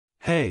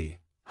Hey,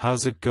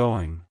 how's it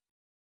going?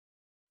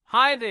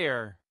 Hi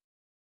there.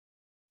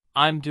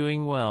 I'm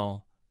doing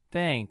well,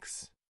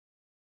 thanks.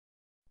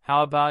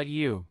 How about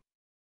you?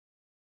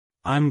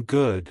 I'm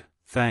good,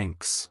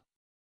 thanks.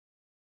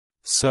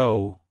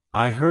 So,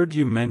 I heard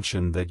you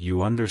mention that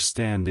you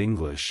understand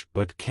English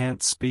but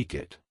can't speak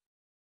it.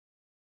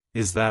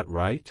 Is that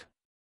right?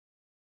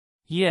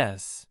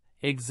 Yes,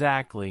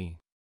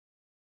 exactly.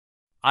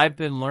 I've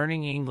been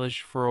learning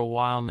English for a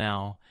while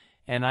now,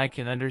 and I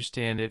can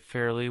understand it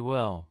fairly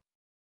well.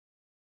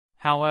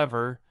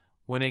 However,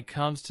 when it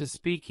comes to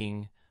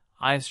speaking,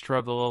 I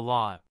struggle a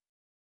lot.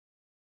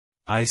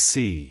 I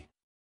see.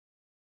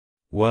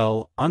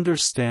 Well,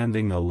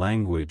 understanding a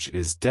language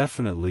is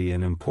definitely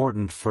an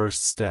important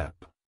first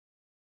step.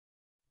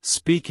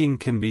 Speaking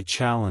can be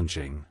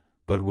challenging,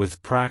 but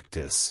with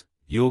practice,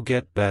 you'll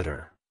get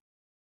better.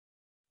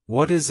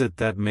 What is it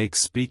that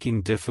makes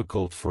speaking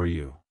difficult for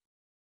you?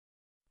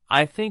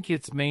 I think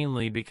it's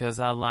mainly because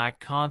I lack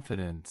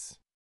confidence.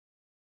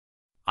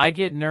 I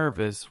get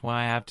nervous when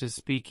I have to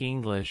speak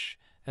English,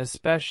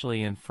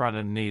 especially in front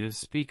of native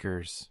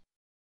speakers.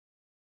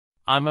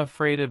 I'm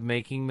afraid of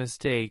making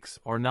mistakes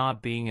or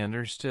not being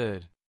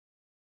understood.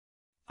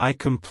 I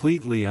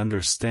completely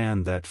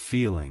understand that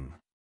feeling.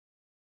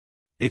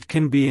 It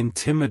can be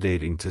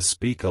intimidating to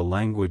speak a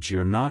language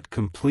you're not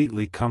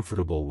completely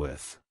comfortable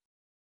with.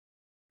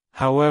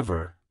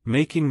 However,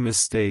 making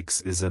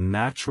mistakes is a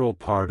natural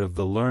part of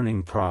the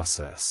learning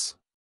process.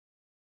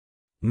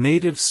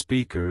 Native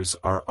speakers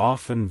are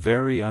often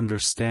very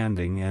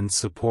understanding and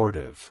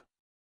supportive.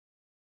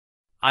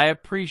 I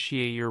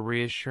appreciate your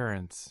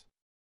reassurance.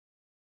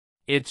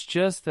 It's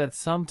just that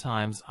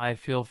sometimes I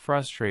feel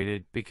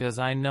frustrated because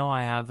I know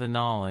I have the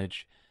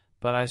knowledge,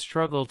 but I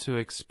struggle to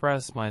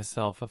express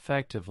myself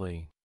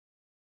effectively.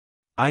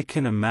 I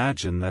can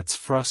imagine that's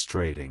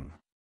frustrating.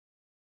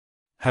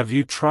 Have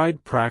you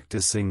tried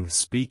practicing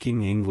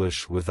speaking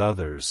English with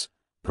others,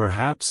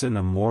 perhaps in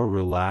a more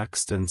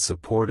relaxed and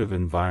supportive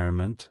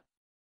environment?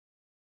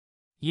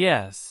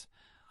 Yes,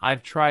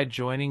 I've tried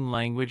joining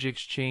language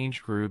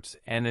exchange groups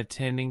and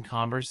attending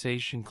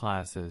conversation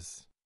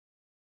classes.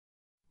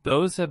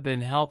 Those have been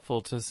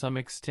helpful to some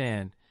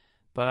extent,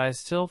 but I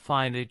still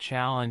find it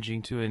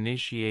challenging to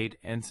initiate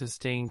and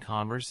sustain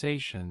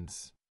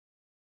conversations.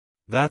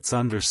 That's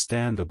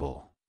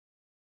understandable.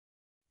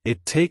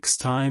 It takes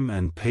time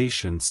and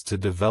patience to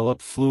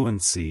develop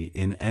fluency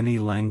in any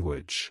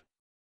language.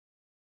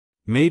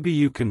 Maybe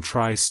you can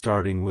try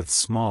starting with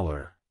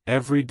smaller,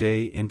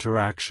 everyday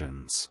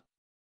interactions.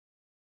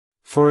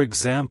 For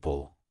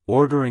example,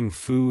 ordering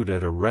food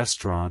at a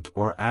restaurant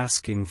or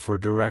asking for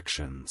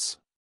directions.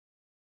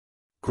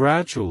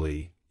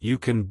 Gradually, you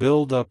can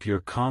build up your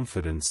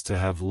confidence to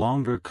have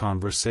longer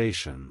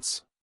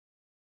conversations.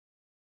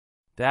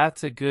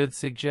 That's a good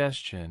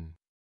suggestion.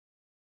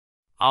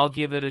 I'll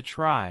give it a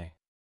try.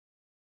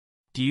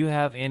 Do you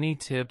have any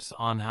tips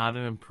on how to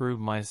improve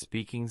my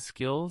speaking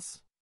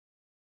skills?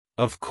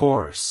 Of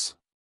course.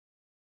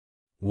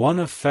 One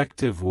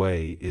effective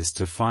way is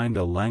to find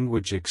a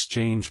language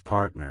exchange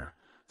partner,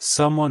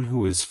 someone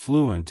who is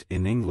fluent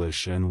in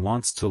English and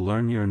wants to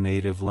learn your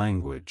native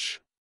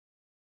language.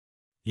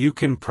 You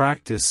can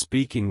practice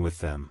speaking with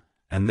them,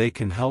 and they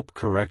can help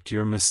correct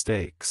your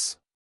mistakes.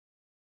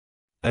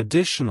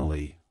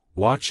 Additionally,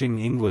 watching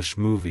English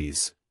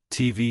movies,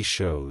 TV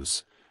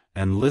shows,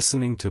 and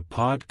listening to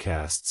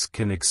podcasts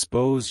can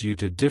expose you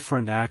to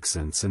different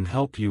accents and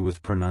help you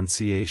with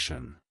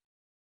pronunciation.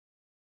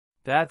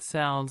 That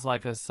sounds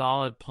like a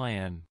solid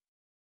plan.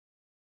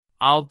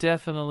 I'll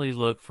definitely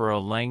look for a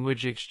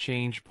language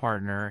exchange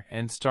partner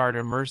and start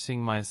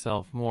immersing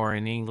myself more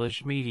in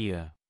English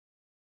media.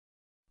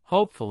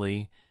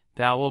 Hopefully,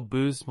 that will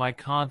boost my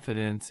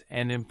confidence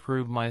and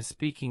improve my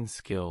speaking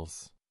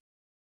skills.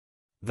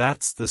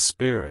 That's the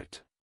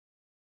spirit.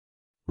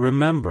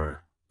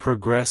 Remember,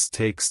 progress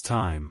takes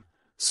time,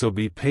 so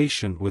be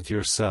patient with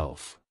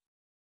yourself.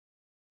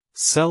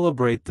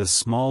 Celebrate the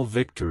small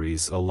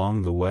victories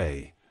along the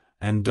way,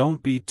 and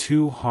don't be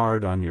too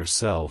hard on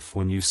yourself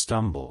when you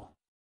stumble.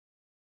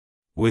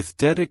 With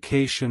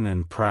dedication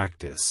and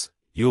practice,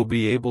 you'll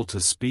be able to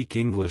speak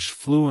English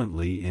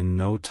fluently in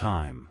no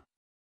time.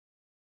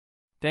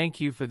 Thank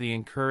you for the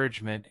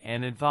encouragement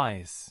and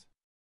advice.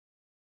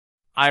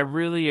 I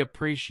really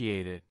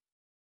appreciate it.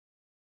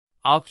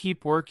 I'll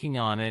keep working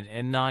on it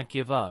and not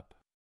give up.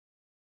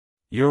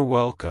 You're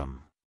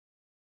welcome.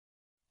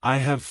 I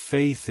have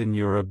faith in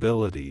your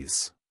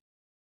abilities.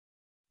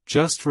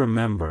 Just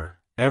remember,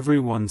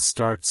 everyone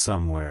starts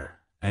somewhere,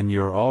 and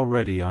you're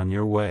already on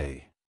your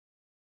way.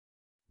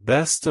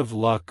 Best of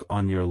luck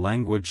on your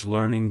language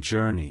learning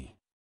journey.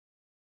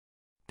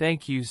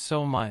 Thank you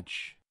so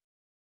much.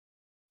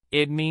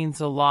 It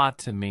means a lot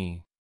to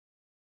me.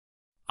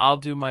 I'll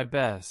do my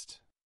best.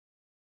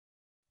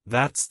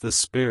 That's the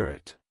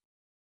spirit.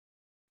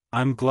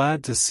 I'm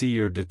glad to see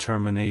your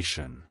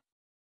determination.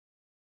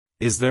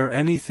 Is there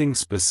anything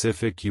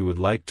specific you would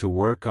like to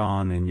work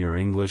on in your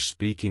English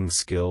speaking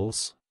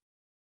skills?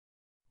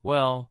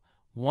 Well,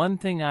 one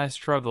thing I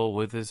struggle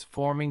with is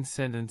forming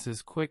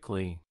sentences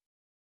quickly.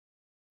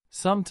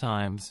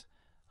 Sometimes,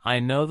 I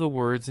know the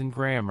words and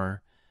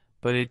grammar,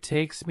 but it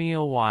takes me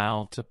a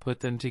while to put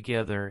them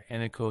together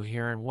in a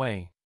coherent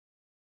way.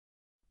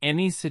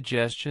 Any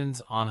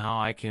suggestions on how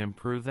I can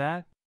improve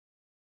that?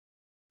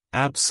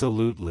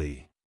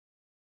 Absolutely.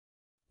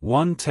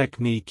 One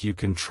technique you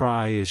can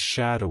try is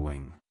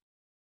shadowing.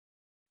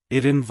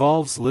 It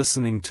involves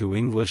listening to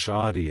English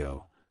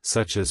audio,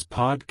 such as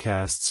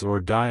podcasts or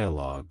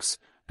dialogues,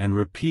 and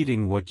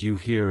repeating what you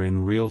hear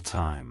in real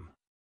time.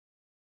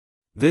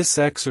 This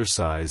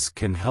exercise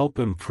can help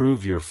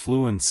improve your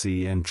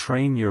fluency and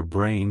train your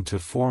brain to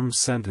form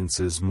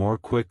sentences more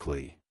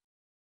quickly.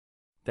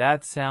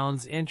 That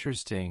sounds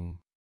interesting.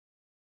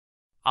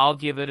 I'll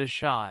give it a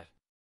shot.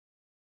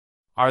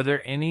 Are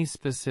there any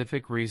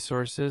specific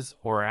resources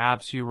or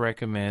apps you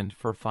recommend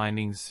for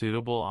finding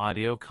suitable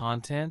audio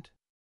content?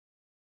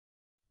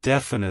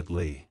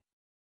 Definitely.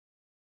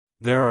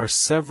 There are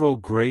several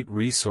great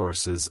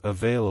resources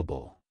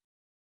available.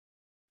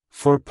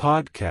 For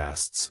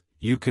podcasts,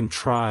 you can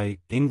try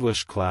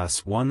English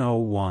Class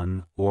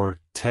 101 or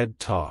TED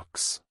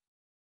Talks.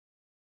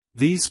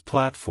 These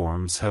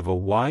platforms have a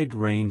wide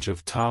range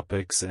of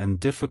topics and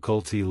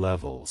difficulty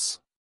levels.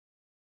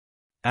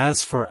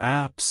 As for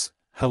apps,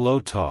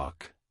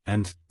 HelloTalk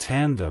and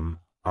Tandem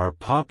are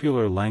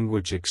popular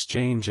language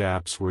exchange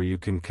apps where you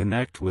can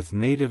connect with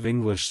native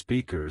English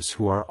speakers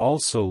who are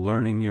also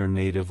learning your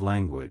native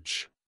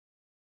language.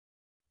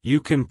 You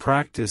can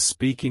practice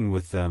speaking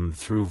with them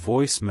through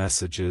voice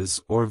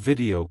messages or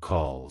video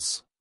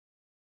calls.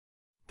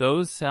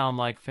 Those sound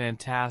like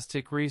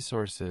fantastic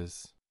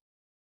resources.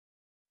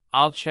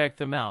 I'll check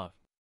them out.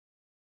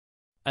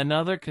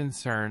 Another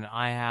concern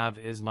I have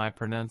is my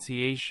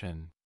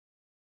pronunciation.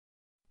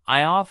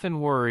 I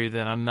often worry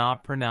that I'm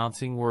not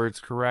pronouncing words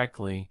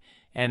correctly,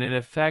 and it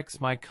affects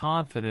my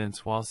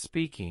confidence while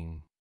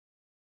speaking.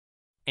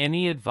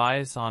 Any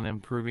advice on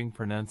improving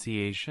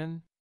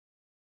pronunciation?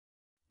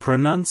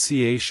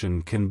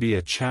 Pronunciation can be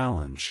a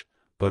challenge,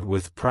 but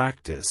with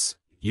practice,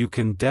 you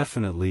can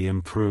definitely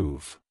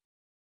improve.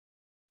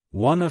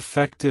 One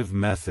effective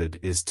method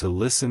is to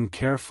listen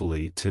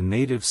carefully to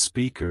native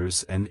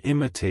speakers and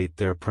imitate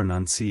their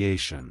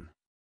pronunciation.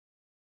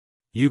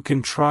 You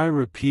can try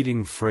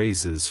repeating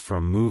phrases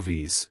from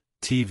movies,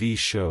 TV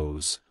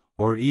shows,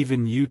 or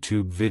even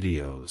YouTube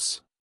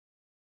videos.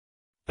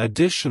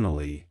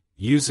 Additionally,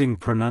 using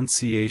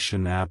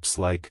pronunciation apps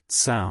like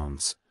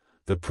Sounds,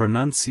 the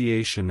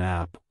pronunciation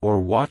app, or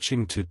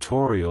watching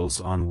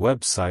tutorials on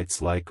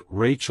websites like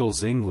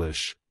Rachel's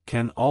English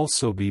can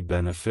also be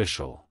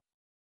beneficial.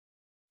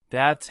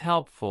 That's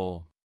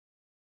helpful.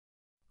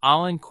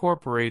 I'll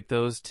incorporate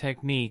those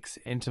techniques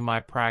into my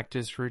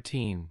practice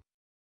routine.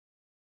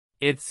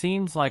 It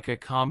seems like a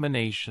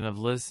combination of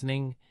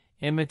listening,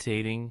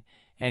 imitating,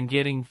 and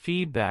getting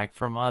feedback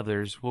from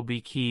others will be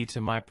key to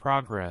my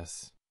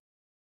progress.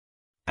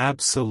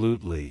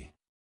 Absolutely.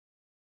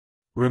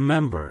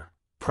 Remember,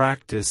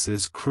 practice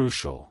is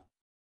crucial.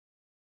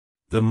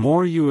 The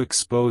more you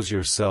expose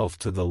yourself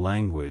to the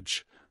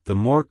language, the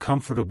more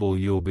comfortable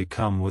you'll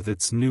become with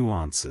its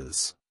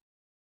nuances.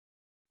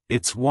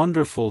 It's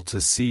wonderful to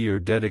see your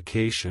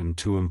dedication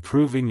to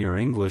improving your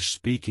English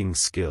speaking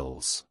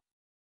skills.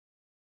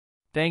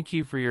 Thank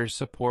you for your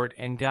support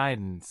and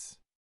guidance.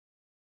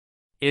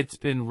 It's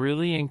been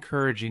really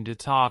encouraging to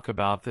talk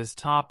about this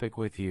topic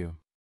with you.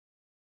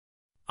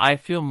 I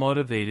feel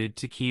motivated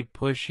to keep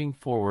pushing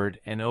forward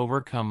and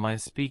overcome my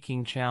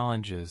speaking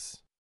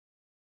challenges.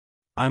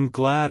 I'm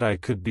glad I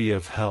could be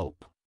of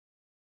help.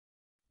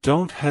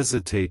 Don't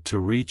hesitate to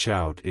reach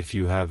out if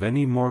you have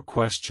any more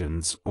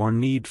questions or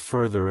need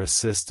further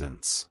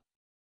assistance.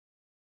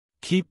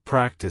 Keep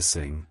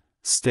practicing,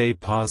 stay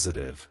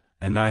positive,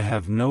 and I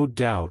have no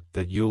doubt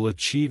that you'll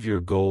achieve your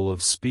goal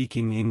of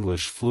speaking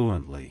English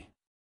fluently.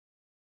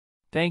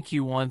 Thank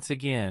you once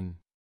again.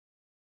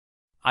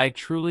 I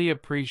truly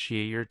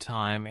appreciate your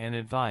time and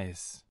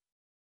advice.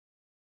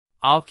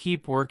 I'll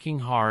keep working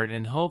hard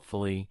and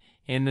hopefully,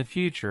 in the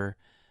future,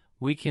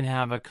 we can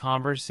have a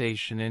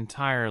conversation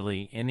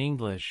entirely in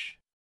English.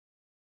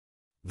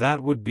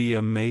 That would be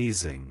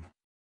amazing.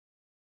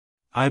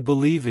 I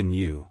believe in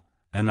you,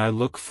 and I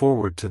look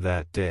forward to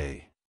that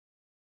day.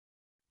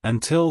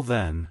 Until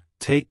then,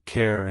 take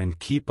care and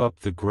keep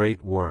up the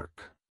great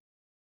work.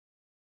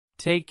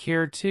 Take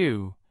care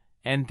too,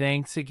 and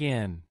thanks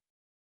again.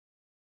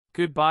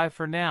 Goodbye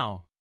for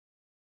now.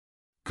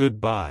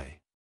 Goodbye.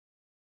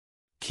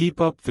 Keep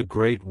up the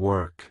great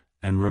work,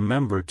 and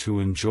remember to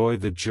enjoy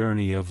the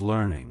journey of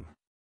learning.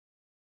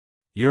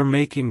 You're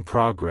making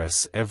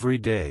progress every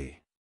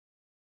day.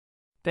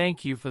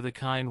 Thank you for the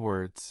kind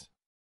words.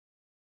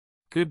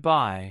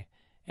 Goodbye,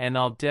 and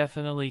I'll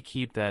definitely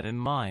keep that in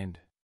mind.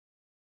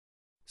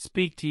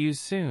 Speak to you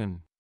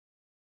soon.